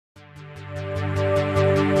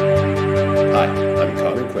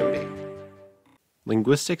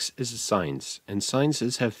Linguistics is a science, and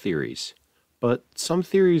sciences have theories. But some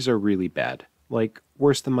theories are really bad, like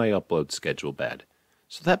worse than my upload schedule bad.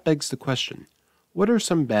 So that begs the question, what are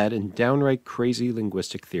some bad and downright crazy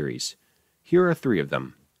linguistic theories? Here are 3 of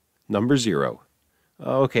them. Number 0.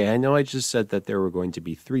 Okay, I know I just said that there were going to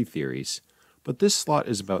be 3 theories, but this slot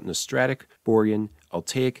is about Nostratic, Borean,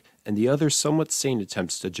 Altaic, and the other somewhat sane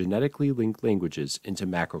attempts to genetically link languages into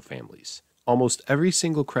macrofamilies. Almost every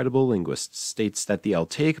single credible linguist states that the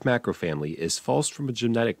Altaic macrofamily is false from a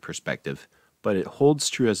genetic perspective, but it holds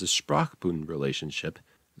true as a Sprachbund relationship,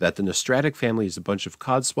 that the Nostratic family is a bunch of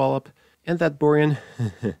codswallop, and that Borean,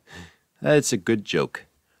 that's a good joke.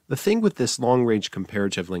 The thing with this long-range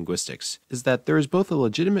comparative linguistics is that there is both a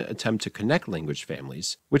legitimate attempt to connect language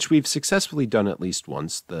families, which we've successfully done at least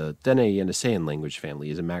once, the Dene-Yeniseian language family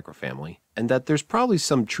is a macrofamily, and that there's probably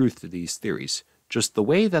some truth to these theories. Just the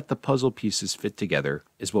way that the puzzle pieces fit together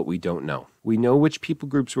is what we don't know. We know which people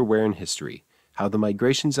groups were where in history, how the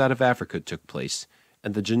migrations out of Africa took place,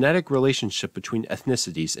 and the genetic relationship between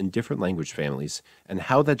ethnicities in different language families, and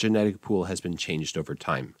how that genetic pool has been changed over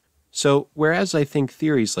time. So, whereas I think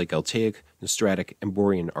theories like Altaic, Nostratic, and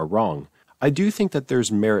Borean are wrong, I do think that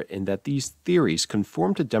there's merit in that these theories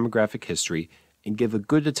conform to demographic history and give a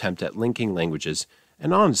good attempt at linking languages,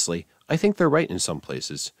 and honestly, I think they're right in some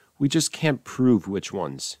places. We just can't prove which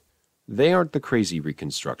ones. They aren't the crazy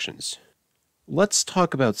reconstructions. Let's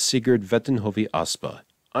talk about Sigurd Vettenhovi Aspa.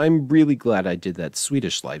 I'm really glad I did that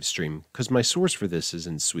Swedish livestream, because my source for this is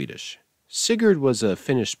in Swedish. Sigurd was a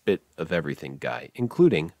Finnish bit of everything guy,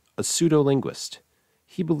 including a pseudo-linguist.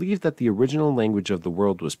 He believed that the original language of the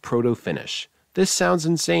world was Proto-Finnish. This sounds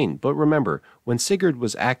insane, but remember, when Sigurd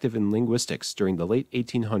was active in linguistics during the late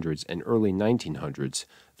 1800s and early 1900s,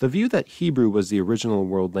 the view that Hebrew was the original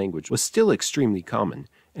world language was still extremely common,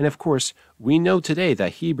 and of course, we know today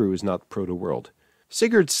that Hebrew is not Proto-World.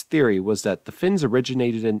 Sigurd's theory was that the Finns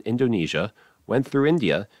originated in Indonesia, went through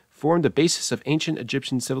India, formed the basis of ancient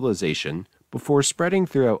Egyptian civilization, before spreading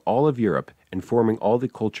throughout all of Europe and forming all the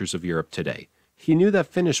cultures of Europe today. He knew that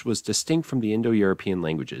Finnish was distinct from the Indo-European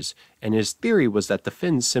languages, and his theory was that the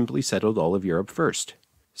Finns simply settled all of Europe first.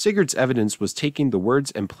 Sigurd's evidence was taking the words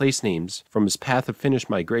and place names from his path of Finnish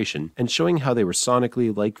migration and showing how they were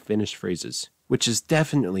sonically like Finnish phrases, which is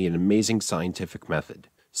definitely an amazing scientific method.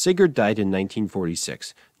 Sigurd died in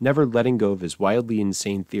 1946, never letting go of his wildly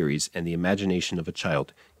insane theories and the imagination of a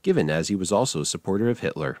child, given as he was also a supporter of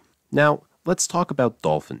Hitler. Now, let's talk about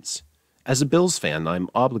dolphins. As a Bills fan, I'm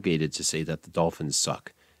obligated to say that the Dolphins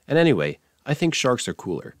suck. And anyway, I think sharks are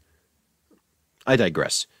cooler. I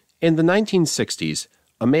digress. In the 1960s,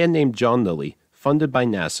 a man named John Lilly, funded by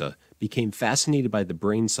NASA, became fascinated by the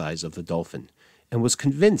brain size of the dolphin, and was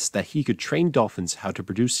convinced that he could train dolphins how to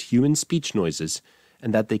produce human speech noises,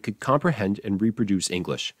 and that they could comprehend and reproduce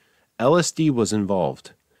English. LSD was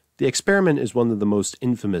involved. The experiment is one of the most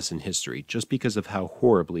infamous in history, just because of how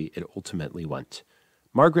horribly it ultimately went.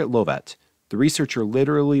 Margaret Lovat, the researcher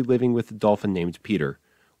literally living with a dolphin named Peter,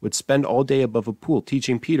 would spend all day above a pool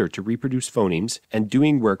teaching Peter to reproduce phonemes and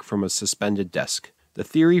doing work from a suspended desk. The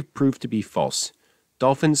theory proved to be false.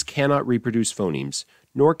 Dolphins cannot reproduce phonemes,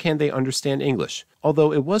 nor can they understand English,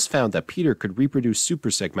 although it was found that Peter could reproduce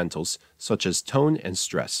supersegmentals such as tone and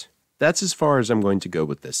stress. That's as far as I'm going to go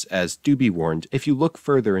with this, as do be warned, if you look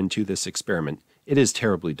further into this experiment, it is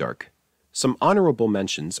terribly dark. Some honorable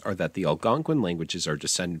mentions are that the Algonquin languages are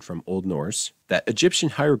descended from Old Norse, that Egyptian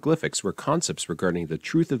hieroglyphics were concepts regarding the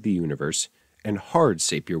truth of the universe, and hard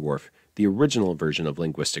Sapir-Whorf, the original version of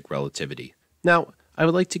linguistic relativity. Now, I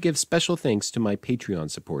would like to give special thanks to my Patreon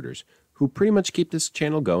supporters, who pretty much keep this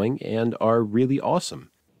channel going and are really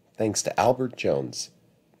awesome. Thanks to Albert Jones,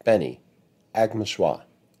 Benny, Agma Schwa,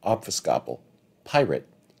 Obfuscapel, Pirate,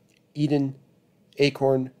 Eden,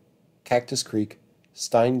 Acorn, Cactus Creek,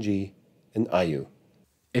 Stein G, and Ayu.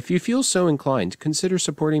 If you feel so inclined, consider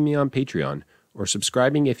supporting me on Patreon, or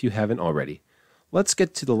subscribing if you haven't already. Let's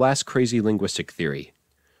get to the last crazy linguistic theory.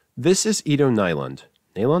 This is Edo Nyland.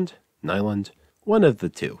 Nyland? Nyland? One of the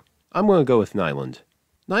two. I'm going to go with Nyland.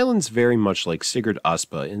 Nyland's very much like Sigurd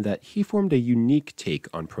Aspa in that he formed a unique take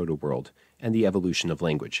on proto-world and the evolution of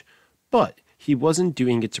language, but he wasn't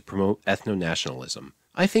doing it to promote ethno-nationalism.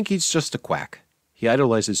 I think he's just a quack. He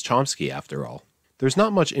idolizes Chomsky after all. There's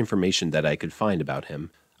not much information that I could find about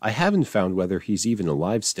him. I haven't found whether he's even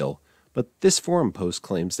alive still, but this forum post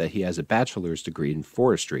claims that he has a bachelor's degree in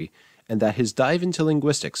forestry and that his dive into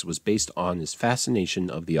linguistics was based on his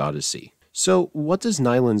fascination of the Odyssey. So what does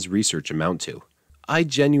Nyland's research amount to? I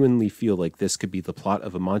genuinely feel like this could be the plot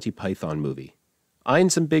of a Monty Python movie.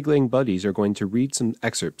 Ain's and Bigling buddies are going to read some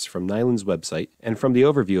excerpts from Nyland's website and from the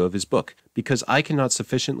overview of his book, because I cannot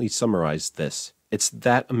sufficiently summarize this. It's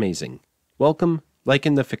that amazing. Welcome,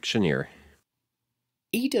 Lichen the Fictioneer.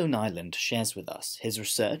 Ido Nyland shares with us his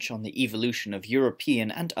research on the evolution of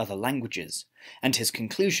European and other languages, and his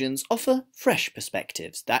conclusions offer fresh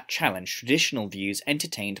perspectives that challenge traditional views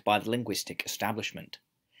entertained by the linguistic establishment.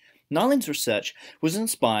 Nyland's research was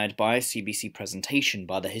inspired by a CBC presentation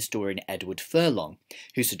by the historian Edward Furlong,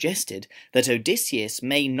 who suggested that Odysseus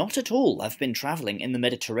may not at all have been travelling in the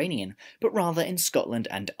Mediterranean, but rather in Scotland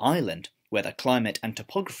and Ireland, where the climate and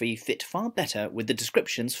topography fit far better with the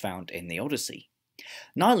descriptions found in the Odyssey.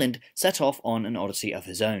 Nyland set off on an odyssey of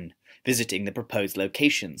his own, visiting the proposed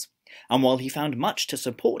locations, and while he found much to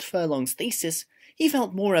support Furlong's thesis, he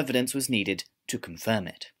felt more evidence was needed to confirm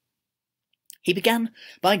it. He began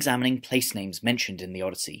by examining place names mentioned in the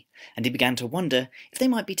Odyssey, and he began to wonder if they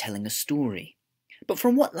might be telling a story. But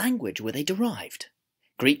from what language were they derived?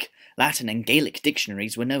 Greek, Latin, and Gaelic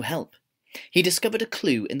dictionaries were no help. He discovered a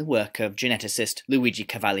clue in the work of geneticist Luigi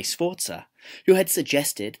Cavalli Sforza, who had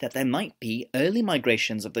suggested that there might be early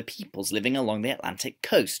migrations of the peoples living along the Atlantic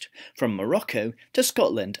coast, from Morocco to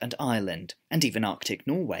Scotland and Ireland, and even Arctic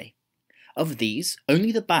Norway. Of these,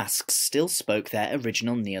 only the Basques still spoke their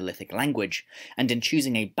original Neolithic language, and in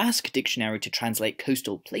choosing a Basque dictionary to translate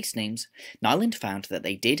coastal place names, Nyland found that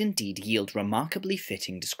they did indeed yield remarkably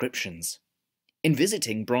fitting descriptions. In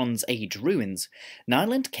visiting Bronze Age ruins,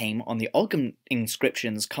 Nyland came on the Ogham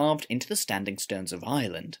inscriptions carved into the standing stones of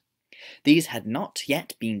Ireland. These had not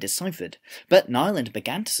yet been deciphered, but Nyland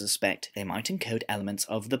began to suspect they might encode elements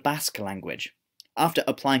of the Basque language. After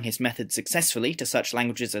applying his method successfully to such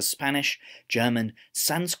languages as Spanish, German,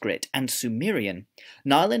 Sanskrit, and Sumerian,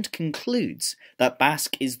 Nyland concludes that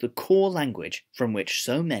Basque is the core language from which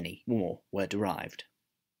so many more were derived.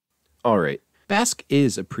 Alright, Basque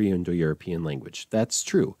is a pre-Indo-European language, that's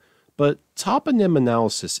true, but toponym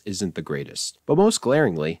analysis isn't the greatest. But most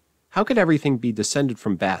glaringly, how could everything be descended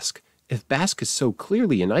from Basque if Basque is so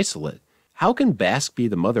clearly an isolate? How can Basque be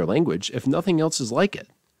the mother language if nothing else is like it?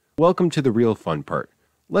 Welcome to the real fun part.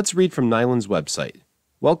 Let's read from Nyland's website.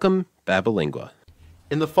 Welcome, Babelingua.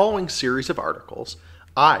 In the following series of articles,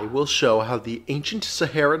 I will show how the ancient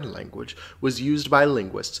Saharan language was used by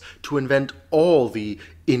linguists to invent all the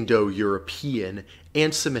Indo-European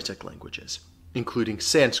and Semitic languages, including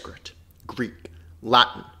Sanskrit, Greek,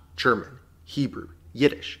 Latin, German, Hebrew,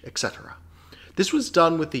 Yiddish, etc. This was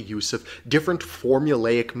done with the use of different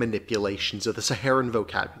formulaic manipulations of the Saharan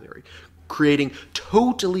vocabulary, creating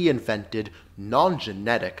totally invented,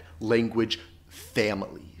 non-genetic language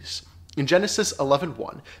families. In Genesis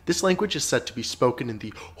 11:1, this language is said to be spoken in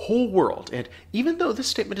the whole world, and even though this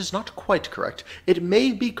statement is not quite correct, it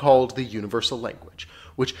may be called the universal language,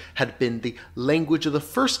 which had been the language of the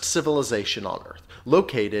first civilization on Earth,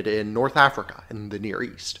 located in North Africa in the Near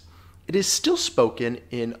East. It is still spoken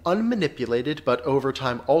in unmanipulated but over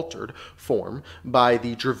time altered form by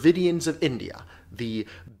the Dravidians of India, the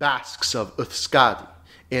Basques of Euskadi,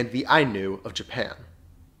 and the Ainu of Japan.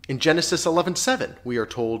 In Genesis 11:7, we are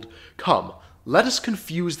told, "Come, let us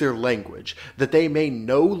confuse their language, that they may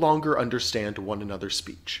no longer understand one another's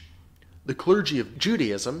speech." The clergy of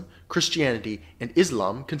Judaism, Christianity, and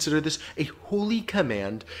Islam consider this a holy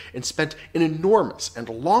command and spent an enormous and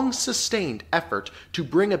long-sustained effort to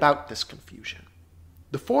bring about this confusion.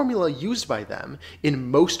 The formula used by them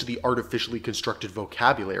in most of the artificially constructed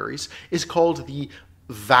vocabularies is called the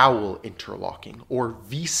vowel interlocking, or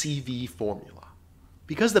VCV formula.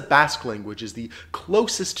 Because the Basque language is the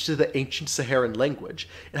closest to the ancient Saharan language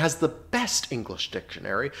and has the best English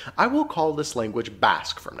dictionary, I will call this language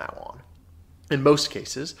Basque from now on. In most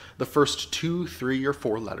cases, the first 2, 3, or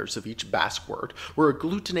 4 letters of each Basque word were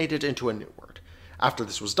agglutinated into a new word. After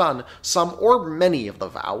this was done, some or many of the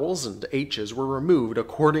vowels and H's were removed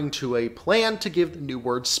according to a plan to give the new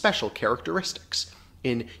word special characteristics.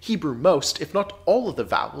 In Hebrew, most, if not all of the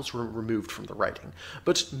vowels were removed from the writing,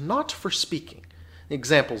 but not for speaking.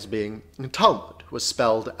 Examples being, Talmud was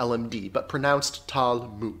spelled LMD but pronounced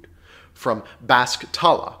Talmud. From Basque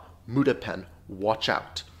Tala, Mudapen, watch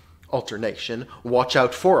out. Alternation, watch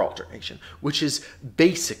out for alternation, which is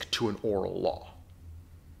basic to an oral law.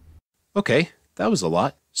 Okay, that was a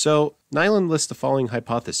lot. So, Nyland lists the following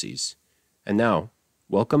hypotheses. And now,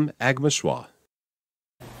 welcome Agma Schwa.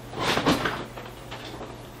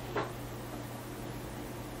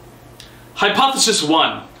 Hypothesis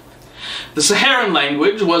 1. The Saharan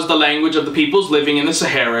language was the language of the peoples living in the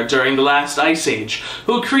Sahara during the last ice age,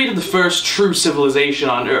 who created the first true civilization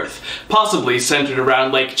on Earth, possibly centered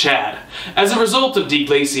around Lake Chad. As a result of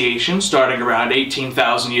deglaciation starting around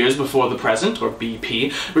 18,000 years before the present, or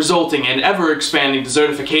BP, resulting in ever-expanding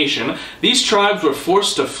desertification, these tribes were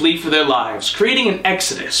forced to flee for their lives, creating an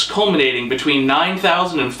exodus culminating between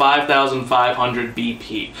 9,000 and 5,500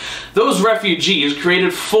 BP. Those refugees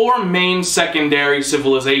created four main secondary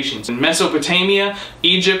civilizations in Mesopotamia,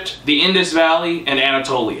 Egypt, the Indus Valley, and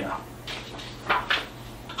Anatolia.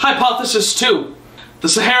 Hypothesis 2. The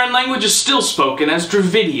Saharan language is still spoken as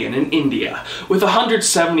Dravidian in India, with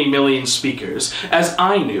 170 million speakers, as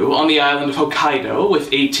Ainu on the island of Hokkaido,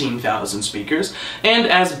 with 18,000 speakers, and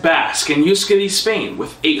as Basque in Euskadi, Spain,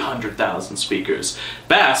 with 800,000 speakers.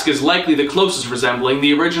 Basque is likely the closest resembling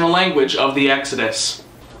the original language of the Exodus.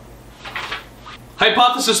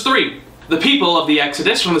 Hypothesis 3. The people of the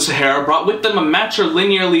Exodus from the Sahara brought with them a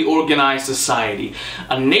matrilinearly organized society,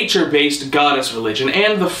 a nature-based goddess religion,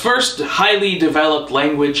 and the first highly developed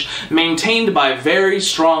language maintained by very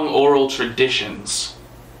strong oral traditions.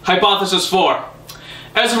 Hypothesis 4.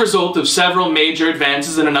 As a result of several major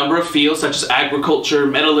advances in a number of fields such as agriculture,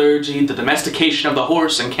 metallurgy, the domestication of the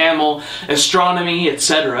horse and camel, astronomy,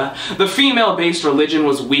 etc., the female-based religion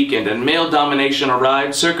was weakened and male domination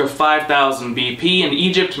arrived circa 5000 BP in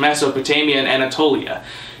Egypt, Mesopotamia, and Anatolia,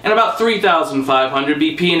 and about 3500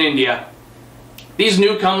 BP in India. These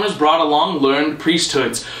newcomers brought along learned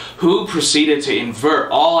priesthoods, who proceeded to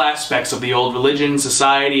invert all aspects of the old religion,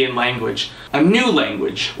 society, and language. A new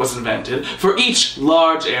language was invented for each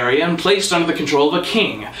large area and placed under the control of a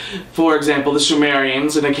king. For example, the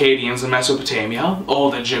Sumerians and Akkadians in Mesopotamia,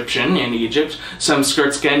 Old Egyptian in Egypt,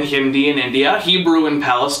 Sanskrit and Hindi in India, Hebrew in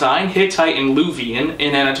Palestine, Hittite and Luvian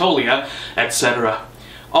in Anatolia, etc.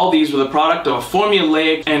 All these were the product of a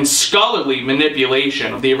formulaic and scholarly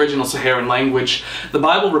manipulation of the original Saharan language. The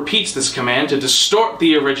Bible repeats this command to distort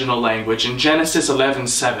the original language in Genesis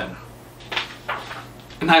 11:7.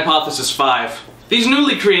 And Hypothesis 5. These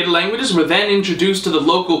newly created languages were then introduced to the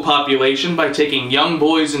local population by taking young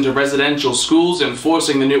boys into residential schools and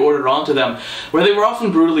forcing the new order onto them, where they were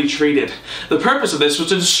often brutally treated. The purpose of this was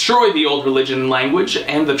to destroy the old religion and language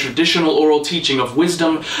and the traditional oral teaching of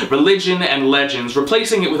wisdom, religion, and legends,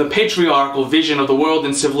 replacing it with a patriarchal vision of the world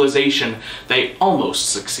and civilization. They almost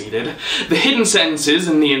succeeded. The hidden sentences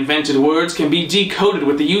in the invented words can be decoded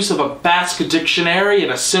with the use of a Basque dictionary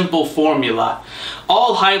and a simple formula.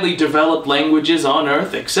 All highly developed languages on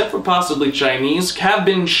Earth, except for possibly Chinese, have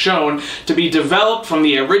been shown to be developed from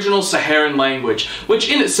the original Saharan language, which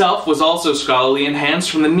in itself was also scholarly enhanced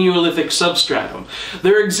from the Neolithic substratum.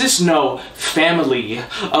 There exists no family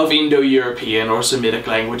of Indo-European or Semitic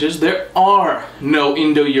languages. There are no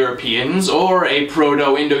Indo-Europeans or a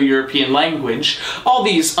Proto-Indo-European language. All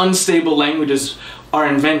these unstable languages are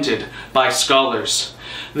invented by scholars.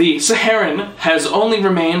 The Saharan has only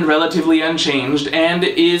remained relatively unchanged and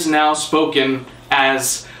is now spoken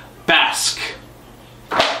as Basque.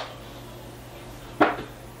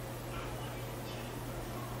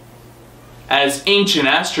 As ancient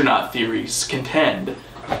astronaut theories contend.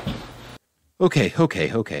 Okay.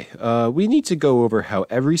 We need to go over how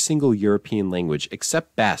every single European language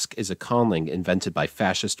except Basque is a conlang invented by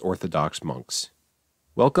fascist Orthodox monks.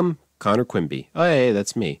 Welcome, Connor Quimby. Oh, hey,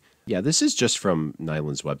 that's me. Yeah, this is just from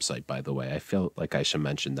Nyland's website, by the way. I felt like I should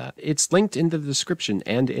mention that. It's linked in the description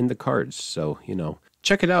and in the cards, so,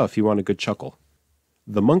 check it out if you want a good chuckle.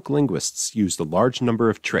 The monk linguists used a large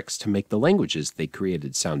number of tricks to make the languages they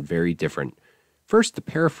created sound very different. First, the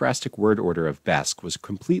periphrastic word order of Basque was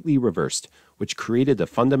completely reversed, which created a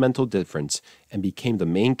fundamental difference and became the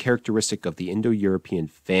main characteristic of the Indo-European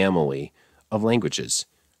family of languages.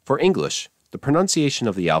 For English, the pronunciation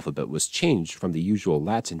of the alphabet was changed from the usual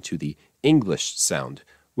Latin to the English sound,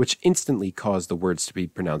 which instantly caused the words to be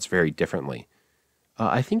pronounced very differently.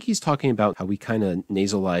 I think he's talking about how we kind of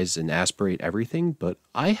nasalize and aspirate everything, but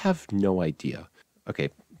I have no idea. Okay,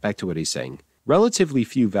 back to what he's saying. Relatively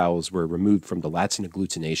few vowels were removed from the Latin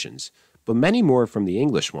agglutinations, but many more from the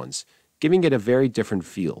English ones, giving it a very different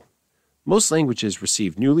feel. Most languages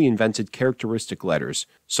received newly invented characteristic letters,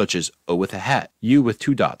 such as O with a hat, U with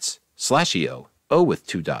 2 dots, /eo, O with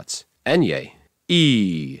 2 dots, Enye,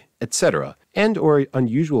 E, etc., and or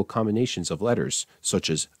unusual combinations of letters, such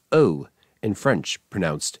as O, in French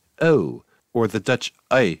pronounced O, or the Dutch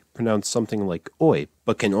I pronounced something like Oi,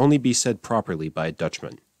 but can only be said properly by a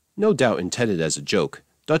Dutchman. No doubt intended as a joke,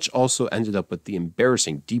 Dutch also ended up with the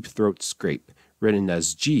embarrassing deep throat scrape, written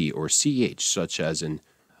as G or CH, such as in,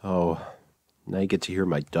 oh, now you get to hear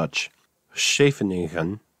my Dutch.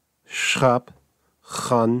 Scheveningen, Schap,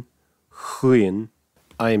 Gan, Goeien.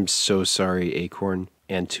 I am so sorry, Acorn,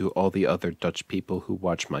 and to all the other Dutch people who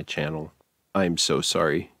watch my channel. I am so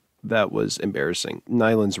sorry. That was embarrassing.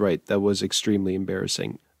 Nyland's right, that was extremely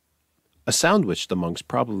embarrassing. A sound which the monks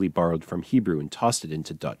probably borrowed from Hebrew and tossed it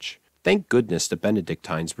into Dutch. Thank goodness the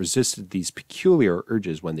Benedictines resisted these peculiar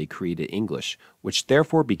urges when they created English, which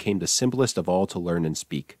therefore became the simplest of all to learn and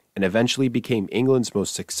speak, and eventually became England's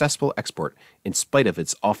most successful export in spite of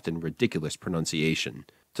its often ridiculous pronunciation.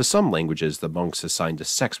 To some languages the monks assigned a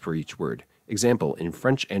sex for each word, example in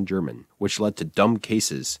French and German, which led to dumb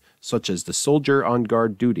cases, such as the soldier on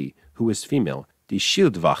guard duty, who is female, die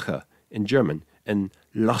Schildwache in German, and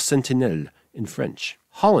la sentinelle in French.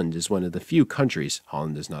 Holland is one of the few countries,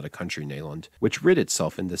 Holland is not a country, Nyland, which rid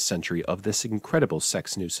itself in this century of this incredible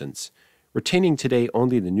sex nuisance. Retaining today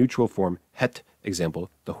only the neutral form het,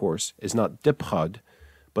 example, the horse, is not de pod,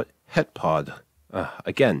 but het pod.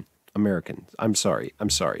 Again, American. I'm sorry.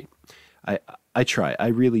 I try. I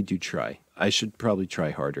really do try. I should probably try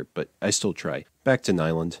harder, but I still try. Back to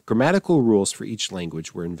Nyland. Grammatical rules for each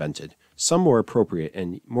language were invented, some more appropriate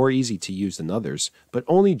and more easy to use than others, but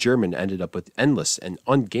only German ended up with endless and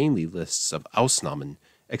ungainly lists of Ausnahmen,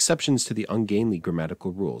 exceptions to the ungainly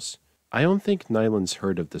grammatical rules. I don't think Nyland's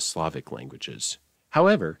heard of the Slavic languages.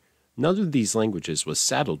 However, none of these languages was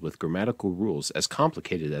saddled with grammatical rules as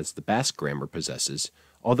complicated as the Basque grammar possesses,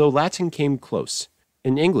 although Latin came close.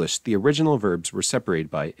 In English, the original verbs were separated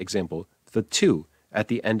by, example, the to at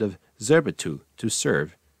the end of serbitu, to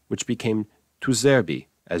serve, which became to serbi,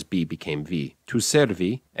 as B became V, to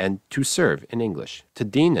servi, and to serve in English, to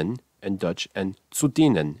dienen in Dutch, and zu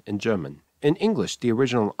dienen in German. In English, the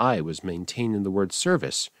original I was maintained in the word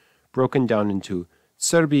service, broken down into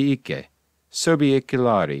serbiike,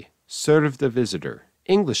 serbiiculari, serve the visitor.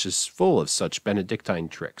 English is full of such Benedictine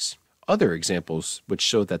tricks. Other examples which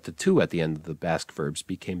show that the to at the end of the Basque verbs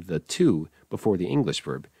became the to before the English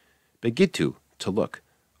verb. Begitu, to look.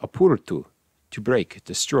 Apurtu, to break,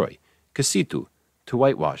 destroy. Kasitu, to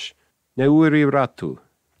whitewash. Neuriratu,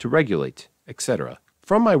 to regulate, etc.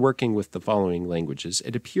 From my working with the following languages,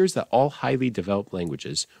 it appears that all highly developed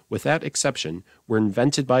languages, without exception, were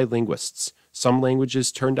invented by linguists. Some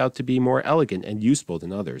languages turned out to be more elegant and useful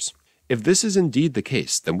than others. If this is indeed the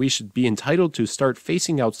case, then we should be entitled to start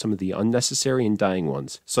phasing out some of the unnecessary and dying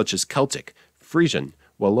ones, such as Celtic, Frisian,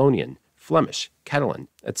 Wallonian, Flemish, Catalan,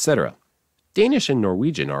 etc. Danish and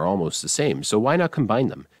Norwegian are almost the same, so why not combine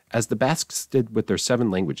them, as the Basques did with their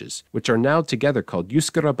 7 languages, which are now together called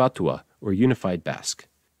Euskara Batua, or Unified Basque.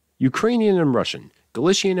 Ukrainian and Russian,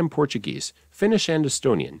 Galician and Portuguese, Finnish and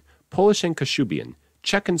Estonian, Polish and Kashubian,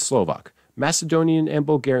 Czech and Slovak, Macedonian and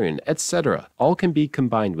Bulgarian, etc. all can be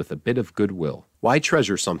combined with a bit of goodwill. Why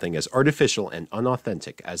treasure something as artificial and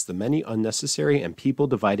unauthentic as the many unnecessary and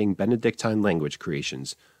people-dividing Benedictine language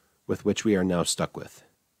creations with which we are now stuck with?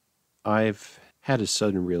 I've had a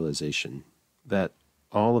sudden realization that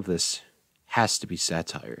all of this has to be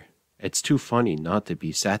satire. It's too funny not to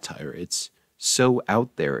be satire. It's so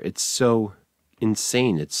out there. It's so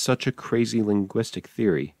insane. It's such a crazy linguistic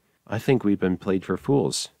theory. I think we've been played for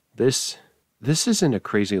fools. This isn't a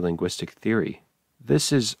crazy linguistic theory.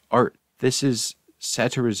 This is art. This is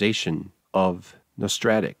satirization of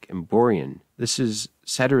Nostratic and Borean. This is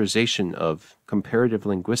satirization of comparative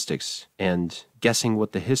linguistics and guessing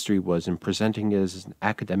what the history was and presenting it as an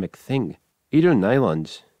academic thing. Ido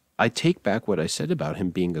Nyland, I take back what I said about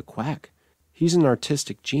him being a quack. He's an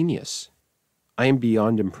artistic genius. I am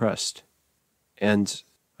beyond impressed. And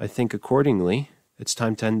I think accordingly, it's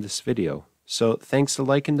time to end this video. So thanks to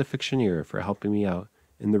Lichen the Fictioneer for helping me out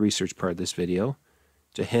in the research part of this video,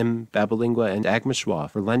 to him, Babelingua, and Agma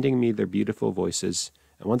Schwa for lending me their beautiful voices,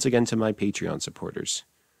 and once again to my Patreon supporters.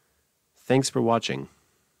 Thanks for watching.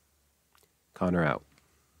 Connor out.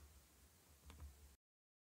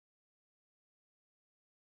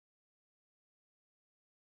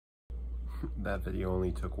 That video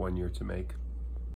only took 1 year to make.